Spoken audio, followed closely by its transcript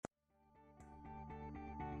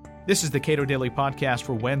This is the Cato Daily Podcast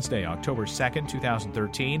for Wednesday, October 2nd,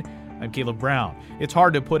 2013. I'm Caleb Brown. It's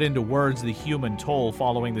hard to put into words the human toll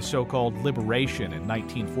following the so-called liberation in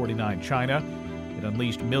 1949 China. It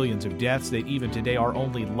unleashed millions of deaths that even today are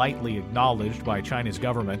only lightly acknowledged by China's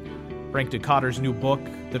government. Frank Dikötter's new book,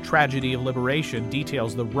 The Tragedy of Liberation,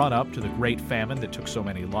 details the run-up to the Great Famine that took so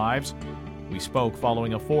many lives. We spoke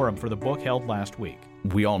following a forum for the book held last week.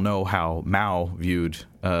 We all know how Mao viewed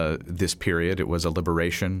this period. It was a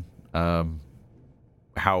liberation.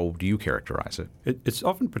 How do you characterize it? It's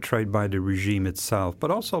often portrayed by the regime itself, but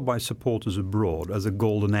also by supporters abroad as a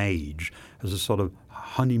golden age, as a sort of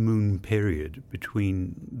honeymoon period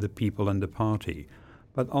between the people and the party,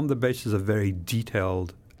 but on the basis of very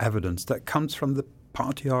detailed evidence that comes from the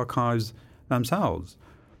party archives themselves.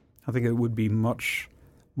 I think it would be much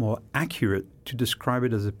more accurate to describe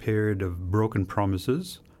it as a period of broken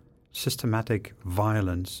promises, systematic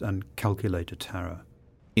violence, and calculated terror.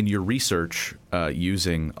 In your research,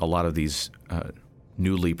 using a lot of these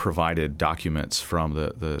newly provided documents from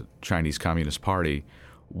the Chinese Communist Party,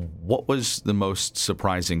 what was the most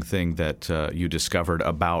surprising thing that you discovered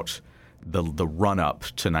about the run-up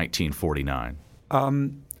to 1949?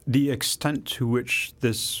 The extent to which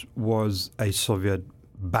this was a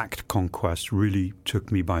Soviet-backed conquest really took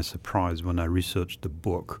me by surprise when I researched the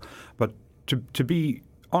book. But to be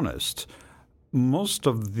honest, most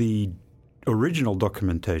of the original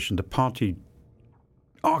documentation, the party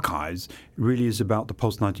archives, really is about the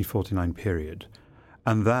post-1949 period.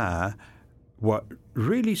 And there, what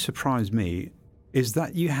really surprised me is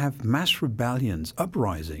that you have mass rebellions,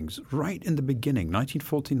 uprisings, right in the beginning,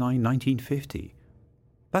 1949, 1950.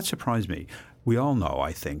 That surprised me. We all know,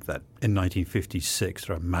 I think, that in 1956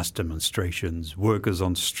 there are mass demonstrations, workers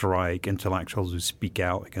on strike, intellectuals who speak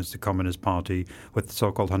out against the Communist Party with the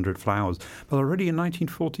so-called 100 Flowers. But already in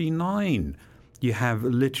 1949 you have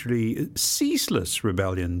literally ceaseless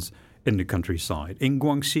rebellions in the countryside. In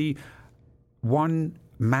Guangxi, 1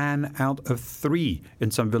 man out of 3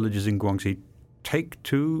 in some villages in Guangxi take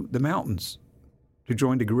to the mountains to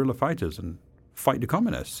join the guerrilla fighters and fight the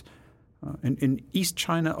communists. In East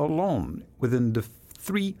China alone, within the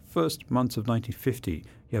 3 first months of 1950,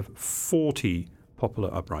 you have 40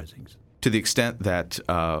 popular uprisings. To the extent that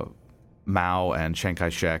Mao and Chiang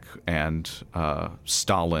Kai-shek and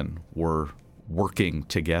Stalin were working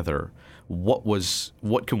together,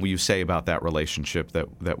 what can you say about that relationship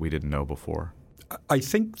that we didn't know before? I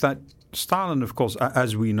think that Stalin, of course,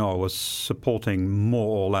 as we know, was supporting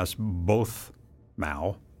more or less both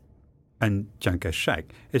Mao and Chiang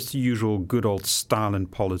Kai-shek. It's the usual good old Stalin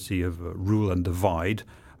policy of rule and divide,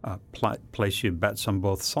 place your bets on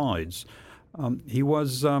both sides. He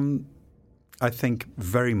was, I think,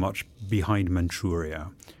 very much behind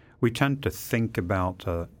Manchuria. We tend to think about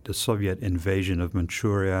the Soviet invasion of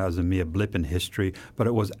Manchuria as a mere blip in history, but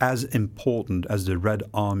it was as important as the Red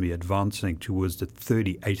Army advancing towards the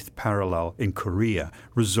 38th parallel in Korea,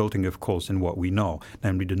 resulting, of course, in what we know,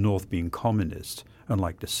 namely the North being communist,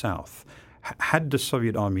 unlike the South. Had the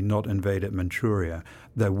Soviet Army not invaded Manchuria,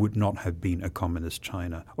 there would not have been a communist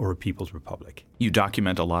China or a People's Republic. You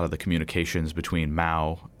document a lot of the communications between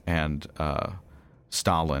Mao and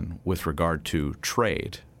Stalin with regard to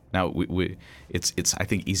trade. Now, it's I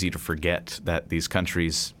think easy to forget that these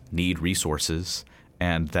countries need resources,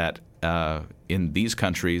 and that in these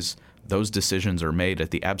countries those decisions are made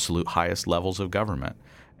at the absolute highest levels of government.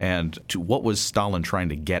 And what was Stalin trying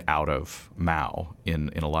to get out of Mao in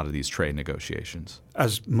a lot of these trade negotiations?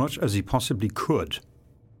 As much as he possibly could.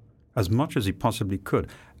 As much as he possibly could.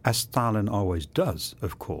 As Stalin always does,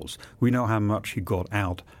 of course. We know how much he got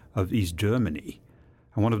out of East Germany.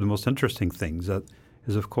 And one of the most interesting things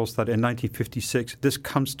is, of course, that in 1956, this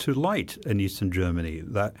comes to light in Eastern Germany,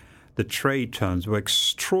 that the trade terms were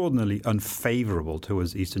extraordinarily unfavorable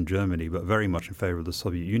towards Eastern Germany, but very much in favor of the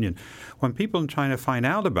Soviet Union. When people in China find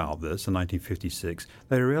out about this in 1956,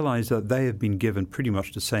 they realize that they have been given pretty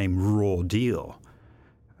much the same raw deal.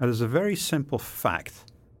 And there's a very simple fact.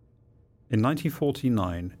 In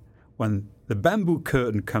 1949, when the bamboo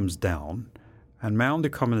curtain comes down and Mao and the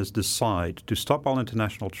communists decide to stop all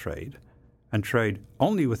international trade and trade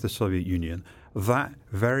only with the Soviet Union, that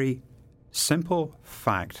very simple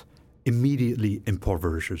fact immediately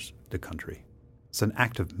impoverishes the country. It's an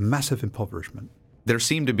act of massive impoverishment. There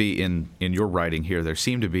seemed to be, in your writing here, there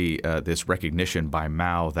seemed to be this recognition by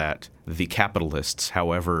Mao that the capitalists,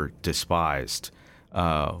 however despised,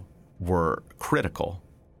 were critical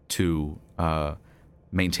to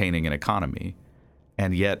maintaining an economy,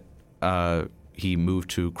 and yet he moved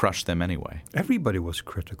to crush them anyway. Everybody was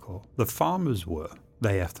critical. The farmers were.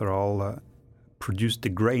 They, after all, produced the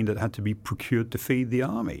grain that had to be procured to feed the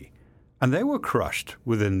army. And they were crushed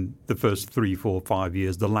within the first 3, 4, 5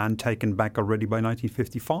 years, the land taken back already by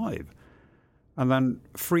 1955. And then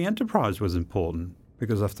free enterprise was important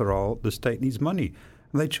because, after all, the state needs money.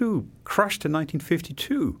 And they, too, crushed in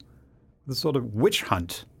 1952, the sort of witch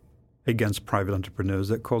hunt against private entrepreneurs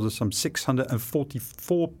that causes some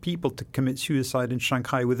 644 people to commit suicide in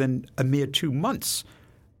Shanghai within a mere 2 months.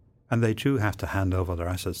 And they, too, have to hand over their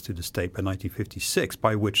assets to the state by 1956,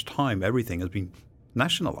 by which time everything has been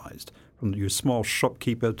nationalized. From your small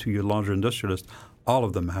shopkeeper to your larger industrialist, all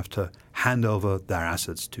of them have to hand over their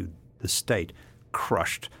assets to the state,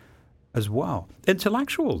 crushed as well.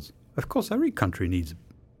 Intellectuals. Of course, every country needs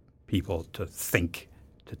people to think,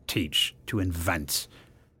 to teach, to invent.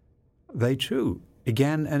 They, too,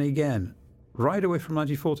 again and again, right away from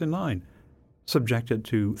 1949, subjected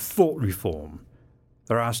to thought reform.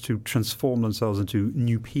 They're asked to transform themselves into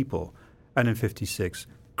new people. And in 1956,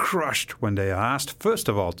 crushed when they are asked, first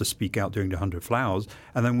of all, to speak out during the 100 Flowers,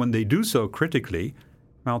 and then when they do so critically,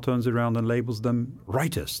 Mao turns around and labels them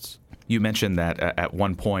rightists. You mentioned that at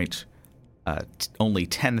one point, only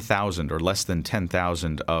 10,000 or less than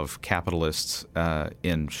 10,000 of capitalists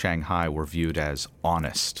in Shanghai were viewed as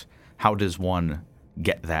honest. How does one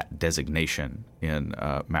get that designation in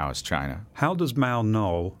Maoist China? How does Mao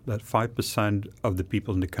know that 5% of the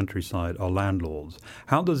people in the countryside are landlords?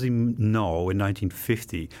 How does he know in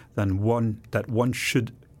 1950 that one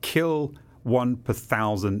should kill 1 per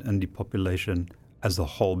 1,000 in the population as a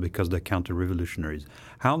whole because they're counter-revolutionaries?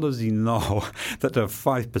 How does he know that there are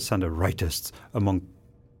 5% of rightists among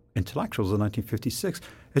intellectuals in 1956?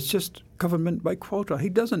 It's just government by quota. He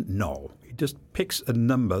doesn't know. He just picks a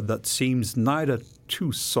number that seems neither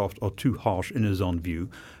too soft or too harsh in his own view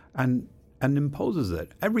and imposes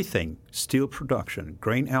it. Everything, steel production,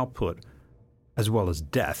 grain output, as well as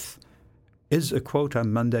death, is a quota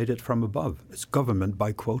mandated from above. It's government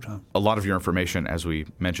by quota. A lot of your information, as we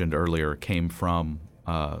mentioned earlier, came from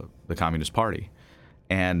the Communist Party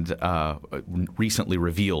and recently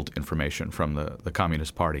revealed information from the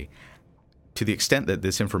Communist Party. To the extent that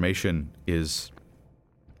this information is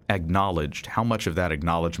acknowledged, how much of that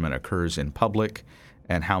acknowledgement occurs in public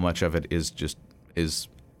and how much of it is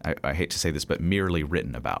I hate to say this, but merely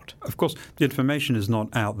written about? Of course, the information is not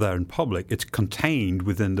out there in public. It's contained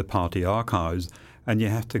within the party archives, and you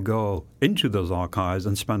have to go into those archives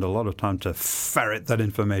and spend a lot of time to ferret that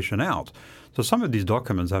information out. So some of these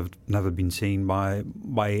documents have never been seen by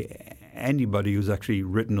anybody who's actually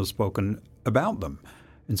written or spoken about them.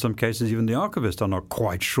 In some cases, even the archivists are not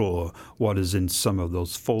quite sure what is in some of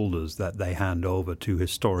those folders that they hand over to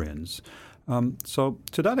historians. So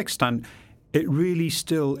to that extent, it really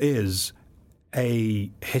still is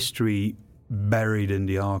a history buried in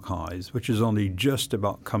the archives, which is only just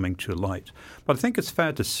about coming to light. But I think it's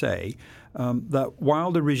fair to say that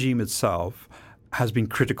while the regime itself has been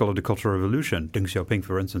critical of the Cultural Revolution, Deng Xiaoping,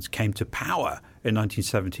 for instance, came to power in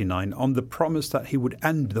 1979 on the promise that he would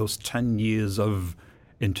end those 10 years of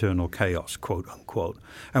internal chaos, quote unquote.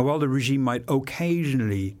 And while the regime might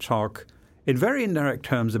occasionally talk in very indirect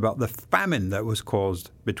terms about the famine that was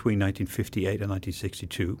caused between 1958 and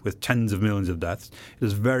 1962, with tens of millions of deaths, it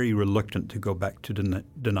is very reluctant to go back to the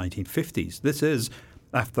 1950s. This is,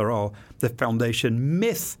 after all, the foundation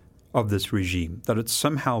myth of this regime, that it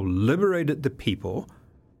somehow liberated the people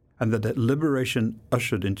and that liberation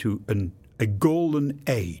ushered into a golden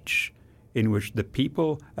age in which the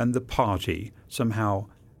people and the party somehow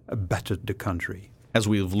bettered the country. As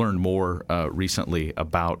we've learned more recently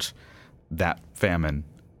about that famine,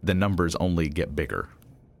 the numbers only get bigger,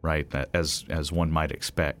 right, as one might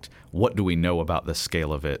expect. What do we know about the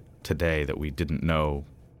scale of it today that we didn't know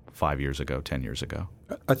 5 years ago, 10 years ago?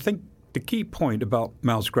 I think the key point about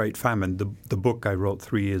Mao's Great Famine, the book I wrote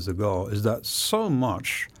 3 years ago, is that so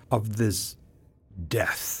much of this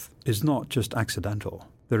death is not just accidental.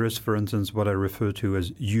 There is, for instance, what I refer to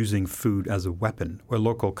as using food as a weapon, where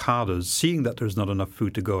local cadres, seeing that there's not enough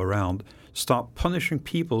food to go around, start punishing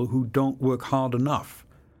people who don't work hard enough,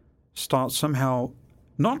 start somehow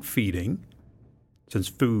not feeding, since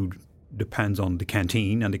food depends on the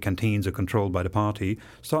canteen and the canteens are controlled by the party,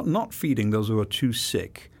 start not feeding those who are too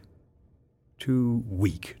sick, too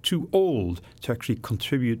weak, too old to actually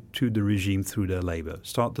contribute to the regime through their labor,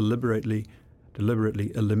 start deliberately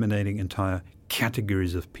eliminating entire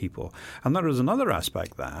categories of people. And there is another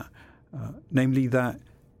aspect there, namely that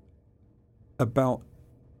about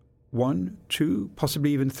 1, 2,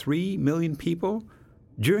 possibly even 3 million people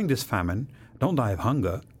during this famine don't die of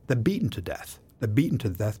hunger. They're beaten to death. They're beaten to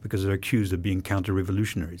death because they're accused of being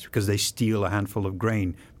counter-revolutionaries, because they steal a handful of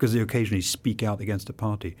grain, because they occasionally speak out against a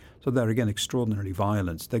party. So they're, again, extraordinary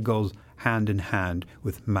violence that goes hand in hand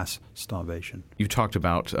with mass starvation. You talked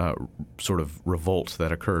about sort of revolt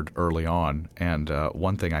that occurred early on, and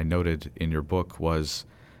one thing I noted in your book was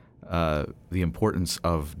the importance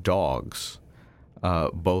of dogs,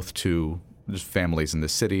 both to just families in the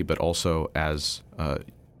city, but also as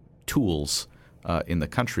tools in the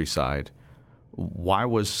countryside. Why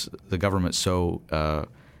was the government so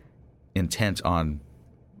intent on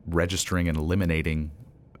registering and eliminating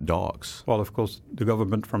dogs? Well, of course, the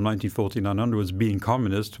government from 1949 onwards, being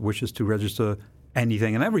communist, wishes to register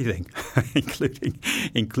anything and everything,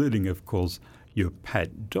 including, of course, your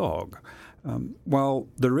pet dog. Well,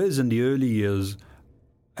 there is in the early years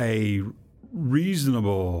a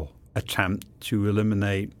reasonable attempt to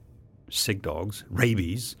eliminate sick dogs,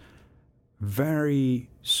 rabies. Very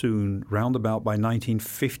soon, roundabout by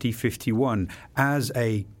 1950-51, as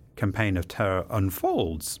a campaign of terror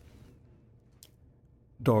unfolds,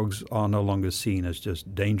 dogs are no longer seen as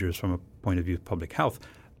just dangerous from a point of view of public health.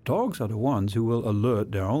 Dogs are the ones who will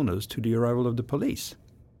alert their owners to the arrival of the police.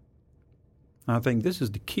 And I think this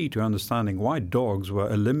is the key to understanding why dogs were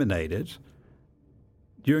eliminated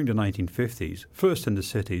during the 1950s, first in the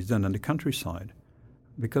cities, then in the countryside,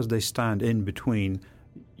 because they stand in between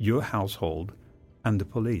your household and the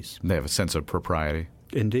police. They have a sense of propriety.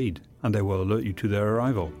 Indeed, and they will alert you to their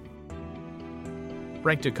arrival.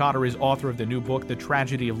 Frank Dikötter is author of the new book, The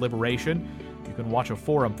Tragedy of Liberation. You can watch a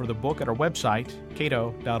forum for the book at our website,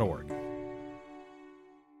 cato.org.